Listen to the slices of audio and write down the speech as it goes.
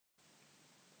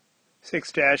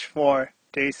6-4,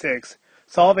 Day 6.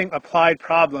 Solving applied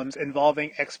problems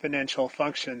involving exponential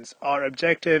functions. Our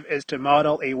objective is to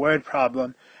model a word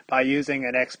problem by using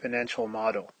an exponential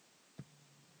model.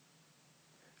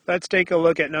 Let's take a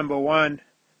look at number 1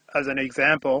 as an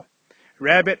example.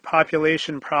 Rabbit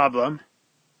population problem.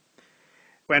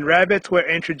 When rabbits were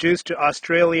introduced to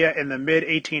Australia in the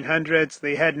mid-1800s,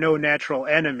 they had no natural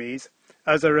enemies.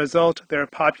 As a result, their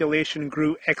population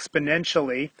grew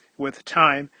exponentially with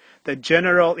time. The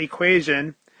general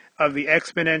equation of the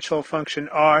exponential function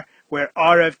r, where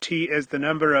r of t is the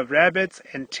number of rabbits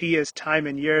and t is time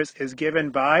in years, is given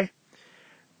by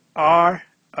r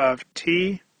of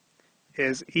t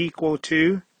is equal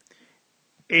to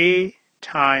a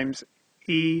times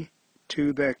e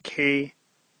to the kt.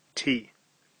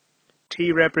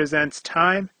 T represents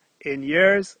time in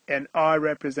years, and R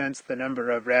represents the number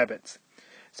of rabbits.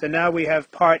 So now we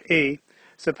have part A.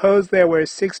 Suppose there were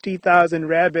 60,000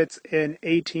 rabbits in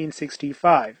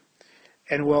 1865,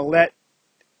 and we'll let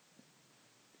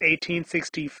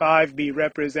 1865 be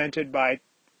represented by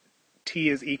T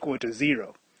is equal to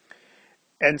 0.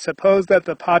 And suppose that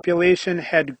the population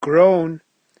had grown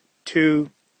to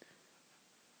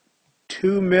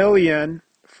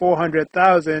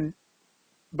 2,400,000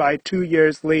 by 2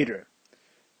 years later.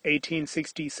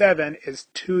 1867 is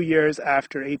 2 years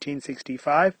after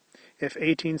 1865. If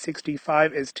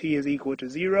 1865 is t is equal to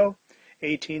 0,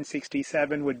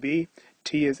 1867 would be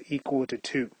t is equal to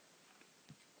 2.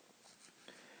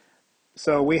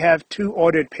 So we have two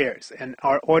ordered pairs, and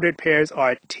our ordered pairs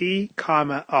are t,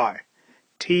 comma, r.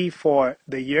 T for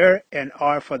the year and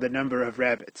r for the number of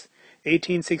rabbits.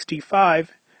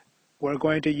 1865, we're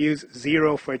going to use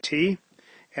 0 for t,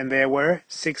 and there were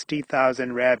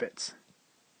 60,000 rabbits.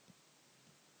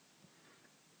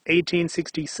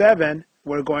 1867,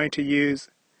 we're going to use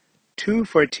 2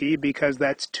 for t because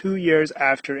that's 2 years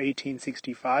after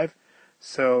 1865.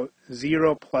 So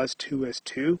 0 plus 2 is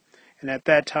 2. And at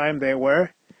that time, there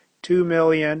were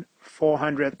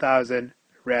 2,400,000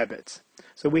 rabbits.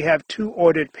 So we have two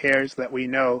ordered pairs that we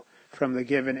know from the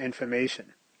given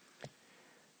information.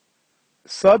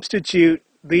 Substitute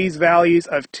these values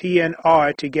of t and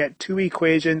r to get two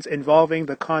equations involving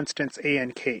the constants a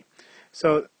and k.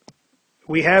 So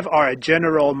we have our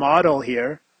general model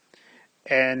here,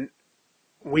 and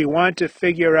we want to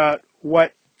figure out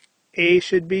what a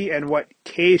should be and what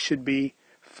k should be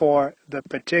for the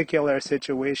particular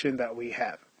situation that we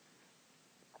have.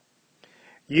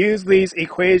 Use these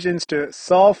equations to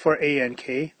solve for a and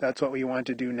k, that's what we want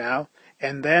to do now,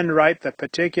 and then write the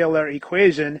particular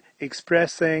equation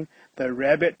expressing the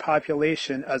rabbit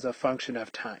population as a function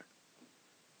of time.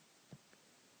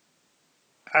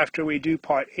 After we do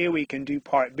part A, we can do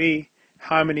part B.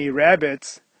 How many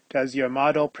rabbits does your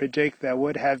model predict there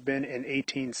would have been in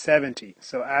 1870?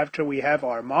 So after we have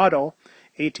our model,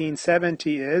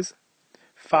 1870 is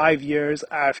 5 years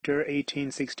after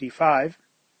 1865.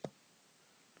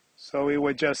 So we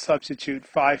would just substitute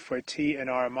 5 for t in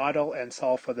our model and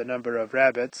solve for the number of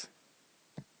rabbits.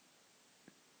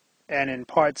 And in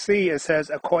part C, it says,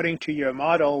 according to your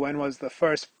model, when was the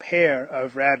first pair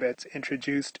of rabbits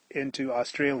introduced into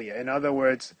Australia? In other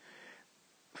words,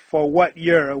 for what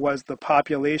year was the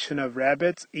population of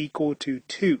rabbits equal to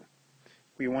 2?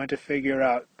 We want to figure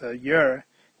out the year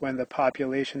when the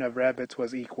population of rabbits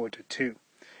was equal to 2.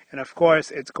 And of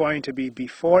course, it's going to be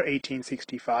before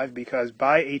 1865 because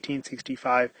by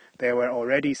 1865, there were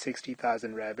already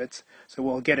 60,000 rabbits. So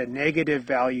we'll get a negative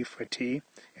value for t,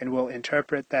 and we'll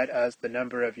interpret that as the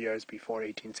number of years before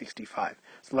 1865.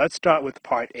 So let's start with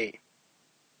part A.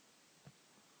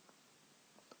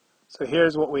 So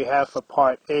here's what we have for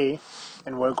part A,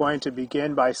 and we're going to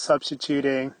begin by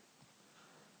substituting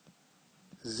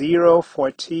 0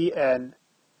 for t and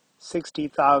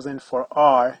 60,000 for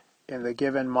r in the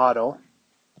given model.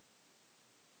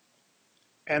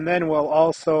 And then we'll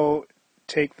also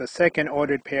take the second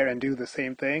ordered pair and do the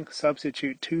same thing.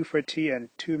 Substitute 2 for t and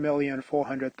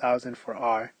 2,400,000 for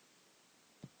r.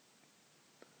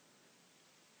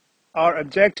 Our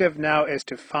objective now is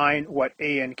to find what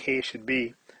a and k should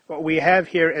be. What we have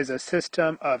here is a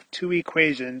system of two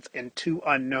equations and two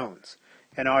unknowns.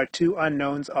 And our two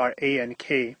unknowns are a and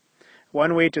k.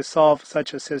 One way to solve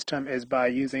such a system is by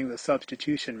using the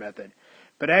substitution method.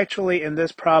 But actually in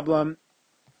this problem,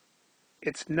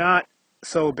 it's not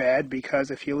so bad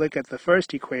because if you look at the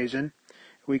first equation,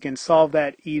 we can solve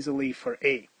that easily for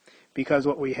a. Because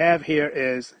what we have here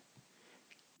is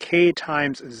k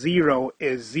times 0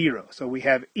 is 0. So we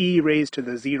have e raised to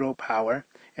the 0 power,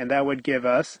 and that would give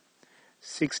us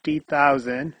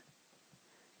 60,000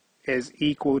 is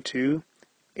equal to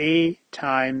a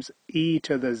times e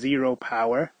to the 0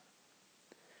 power,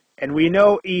 And we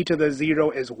know e to the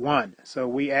 0 is 1. So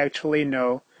we actually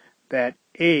know that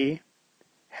a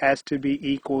has to be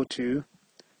equal to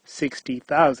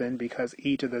 60,000 because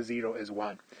e to the 0 is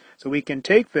 1. So we can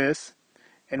take this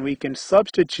and we can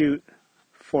substitute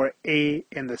for a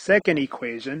in the second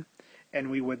equation,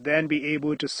 and we would then be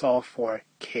able to solve for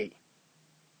k.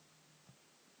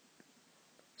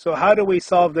 So how do we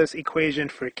solve this equation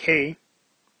for k?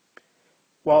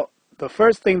 Well, the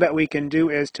first thing that we can do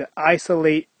is to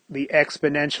isolate the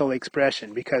exponential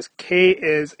expression, because k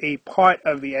is a part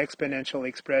of the exponential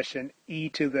expression e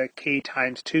to the k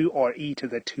times 2, or e to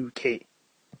the 2k.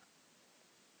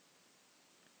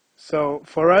 So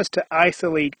for us to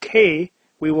isolate k,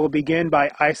 we will begin by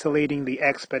isolating the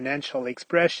exponential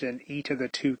expression e to the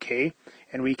 2k,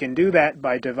 and we can do that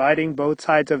by dividing both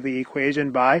sides of the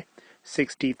equation by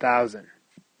 60,000.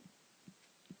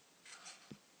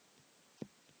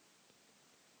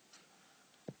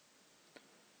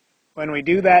 When we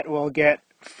do that, we'll get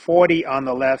 40 on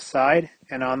the left side,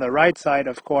 and on the right side,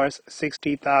 of course,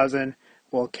 60,000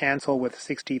 will cancel with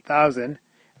 60,000,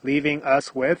 leaving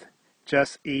us with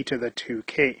just e to the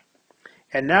 2k.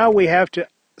 And now we have to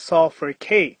solve for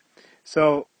k.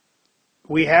 So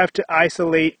we have to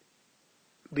isolate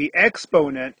the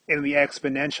exponent in the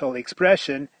exponential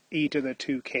expression e to the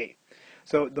 2k.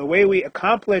 So the way we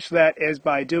accomplish that is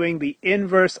by doing the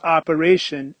inverse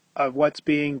operation of what's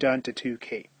being done to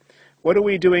 2k. What are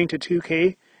we doing to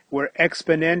 2k? We're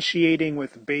exponentiating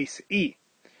with base e.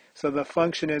 So the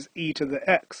function is e to the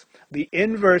x. The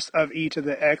inverse of e to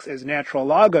the x is natural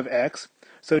log of x.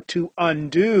 So to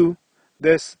undo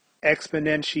this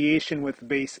exponentiation with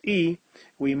base e,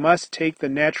 we must take the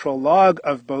natural log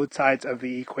of both sides of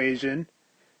the equation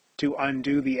to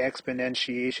undo the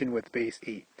exponentiation with base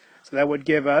e. So that would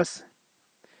give us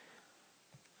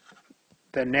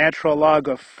the natural log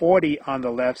of 40 on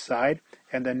the left side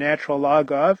and the natural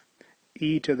log of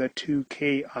e to the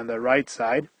 2k on the right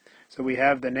side. So we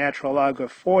have the natural log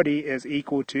of 40 is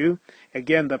equal to,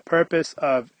 again, the purpose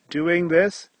of doing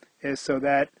this is so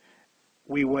that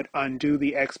we would undo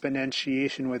the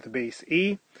exponentiation with base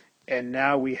e, and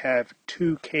now we have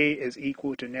 2k is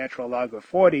equal to natural log of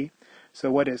 40.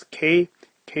 So what is k?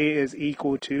 K is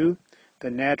equal to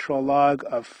the natural log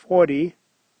of 40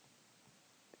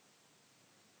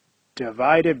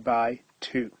 divided by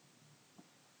 2.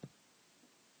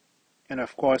 And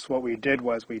of course what we did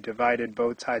was we divided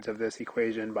both sides of this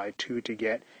equation by 2 to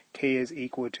get k is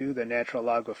equal to the natural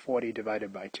log of 40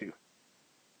 divided by 2.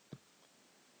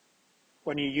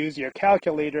 When you use your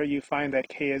calculator, you find that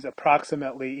k is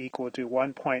approximately equal to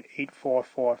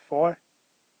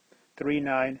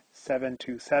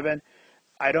 1.844439727.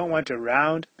 I don't want to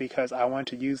round because I want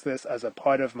to use this as a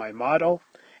part of my model.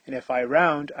 And if I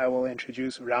round, I will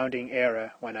introduce rounding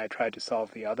error when I try to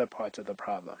solve the other parts of the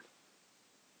problem.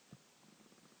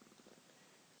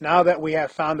 Now that we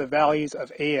have found the values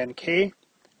of a and k,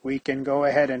 we can go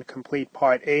ahead and complete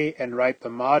part A and write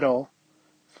the model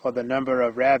for the number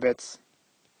of rabbits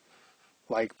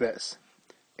like this.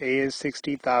 A is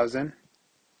 60,000,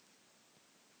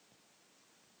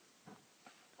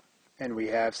 and we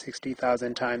have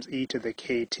 60,000 times e to the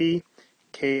kt.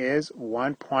 K is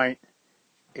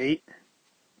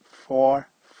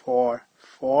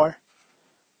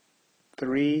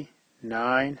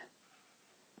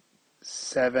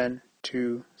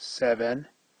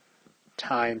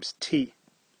times t,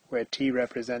 where t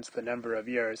represents the number of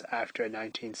years after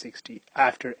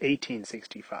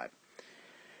 1865.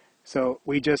 So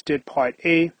we just did part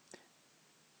A.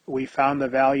 We found the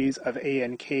values of a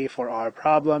and k for our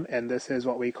problem, and this is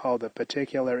what we call the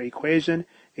particular equation,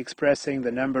 expressing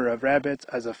the number of rabbits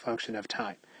as a function of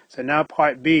time. So now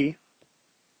part B.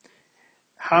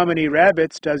 How many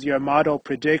rabbits does your model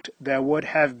predict there would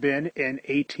have been in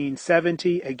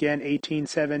 1870? Again,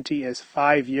 1870 is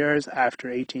 5 years after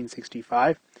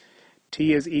 1865.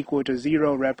 T is equal to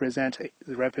 0 represents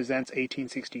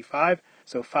 1865,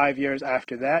 so 5 years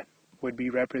after that would be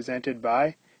represented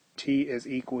by t is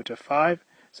equal to 5.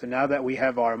 So now that we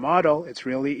have our model, it's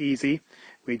really easy.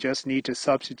 We just need to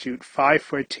substitute 5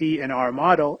 for t in our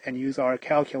model and use our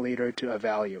calculator to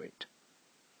evaluate.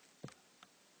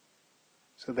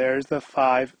 So there's the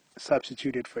 5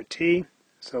 substituted for t.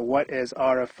 So what is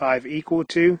r of 5 equal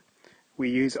to? We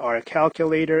use our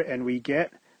calculator and we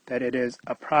get that it is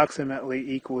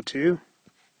approximately equal to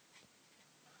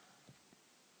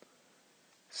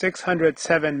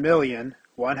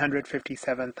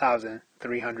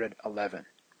 607,157,311.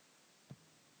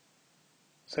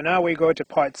 So now we go to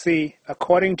part C.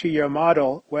 According to your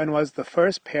model, when was the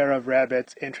first pair of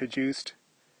rabbits introduced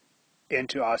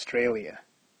into Australia?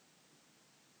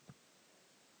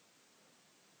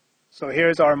 So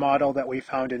here's our model that we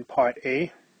found in part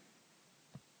A.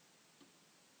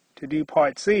 To do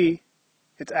part C,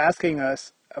 it's asking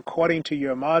us, according to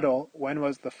your model, when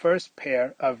was the first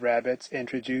pair of rabbits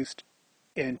introduced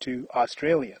into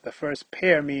Australia? The first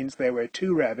pair means there were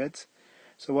 2 rabbits.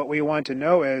 So what we want to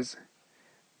know is,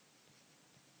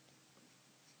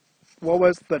 what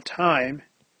was the time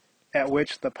at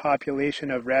which the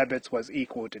population of rabbits was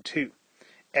equal to 2?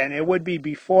 And it would be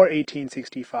before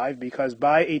 1865, because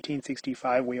by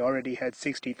 1865 we already had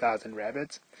 60,000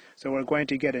 rabbits. So we're going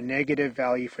to get a negative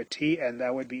value for t, and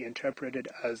that would be interpreted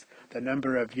as the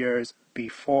number of years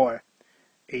before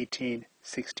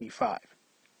 1865.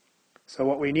 So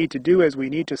what we need to do is we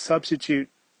need to substitute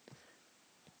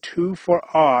 2 for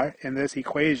r in this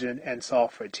equation and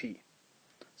solve for t.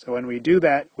 So when we do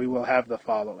that, we will have the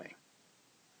following.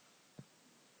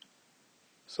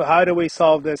 So how do we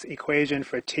solve this equation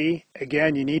for t?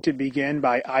 Again, you need to begin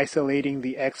by isolating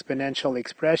the exponential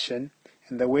expression,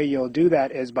 and the way you'll do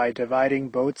that is by dividing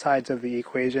both sides of the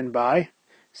equation by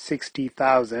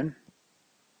 60,000.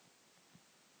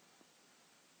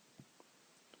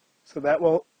 So that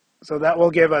will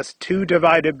give us 2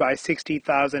 divided by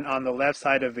 60,000 on the left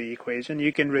side of the equation.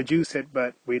 You can reduce it,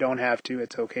 but we don't have to.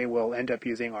 It's okay. We'll end up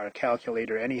using our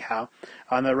calculator anyhow.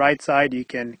 On the right side, you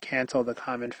can cancel the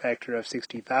common factor of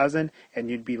 60,000,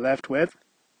 and you'd be left with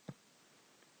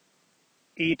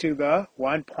e to the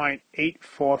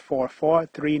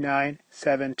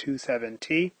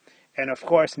 1.844439727t. And of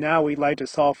course, now we'd like to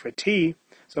solve for t.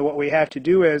 So what we have to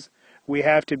do is we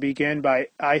have to begin by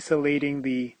isolating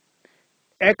the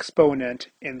exponent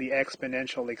in the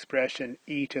exponential expression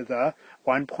e to the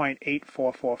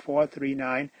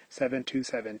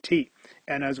 1.844439727t.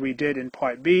 And as we did in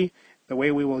part B, the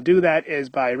way we will do that is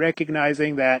by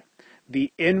recognizing that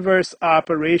the inverse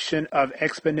operation of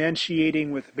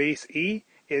exponentiating with base e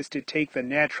is to take the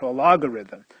natural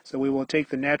logarithm. So we will take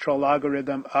the natural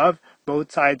logarithm of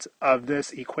both sides of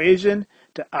this equation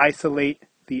to isolate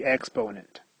the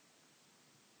exponent.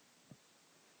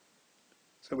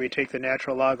 So we take the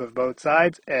natural log of both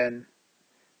sides, and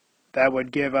that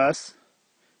would give us,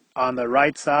 on the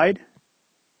right side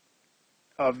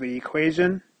of the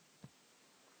equation,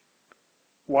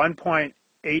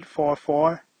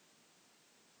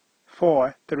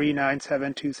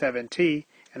 1.844439727t,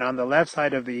 and on the left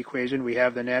side of the equation we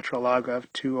have the natural log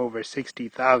of 2 over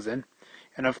 60,000.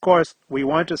 And of course, we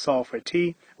want to solve for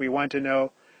t. We want to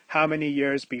know how many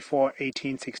years before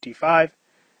 1865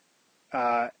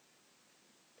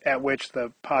 at which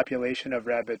the population of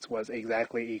rabbits was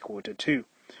exactly equal to 2.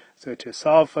 So to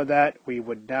solve for that, we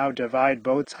would now divide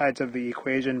both sides of the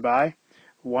equation by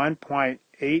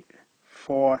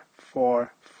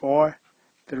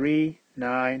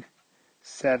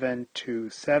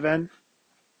 1.844439727.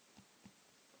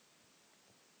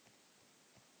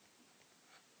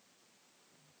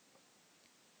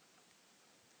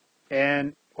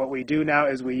 And what we do now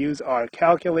is we use our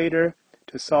calculator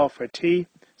to solve for t.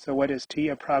 So what is t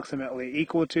approximately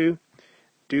equal to?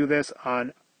 Do this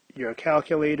on your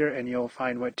calculator and you'll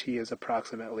find what t is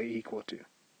approximately equal to.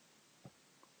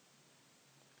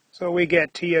 So we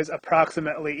get t is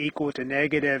approximately equal to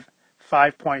negative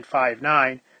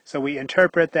 5.59. So we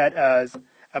interpret that as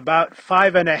about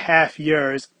 5.5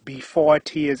 years before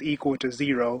t is equal to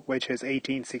 0, which is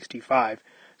 1865.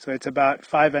 So it's about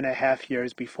 5.5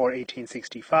 years before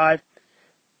 1865.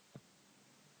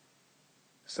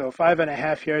 So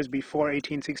 5.5 years before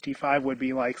 1865 would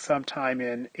be like sometime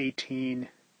in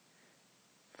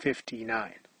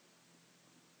 1859.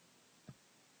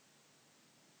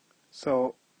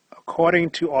 So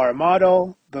according to our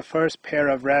model, the first pair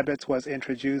of rabbits was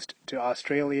introduced to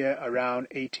Australia around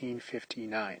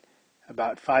 1859,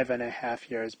 about 5.5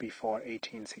 years before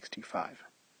 1865.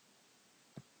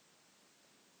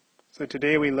 So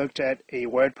today we looked at a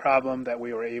word problem that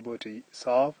we were able to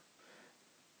solve.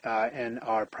 And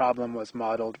our problem was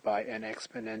modeled by an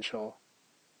exponential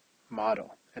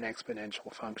model, an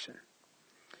exponential function.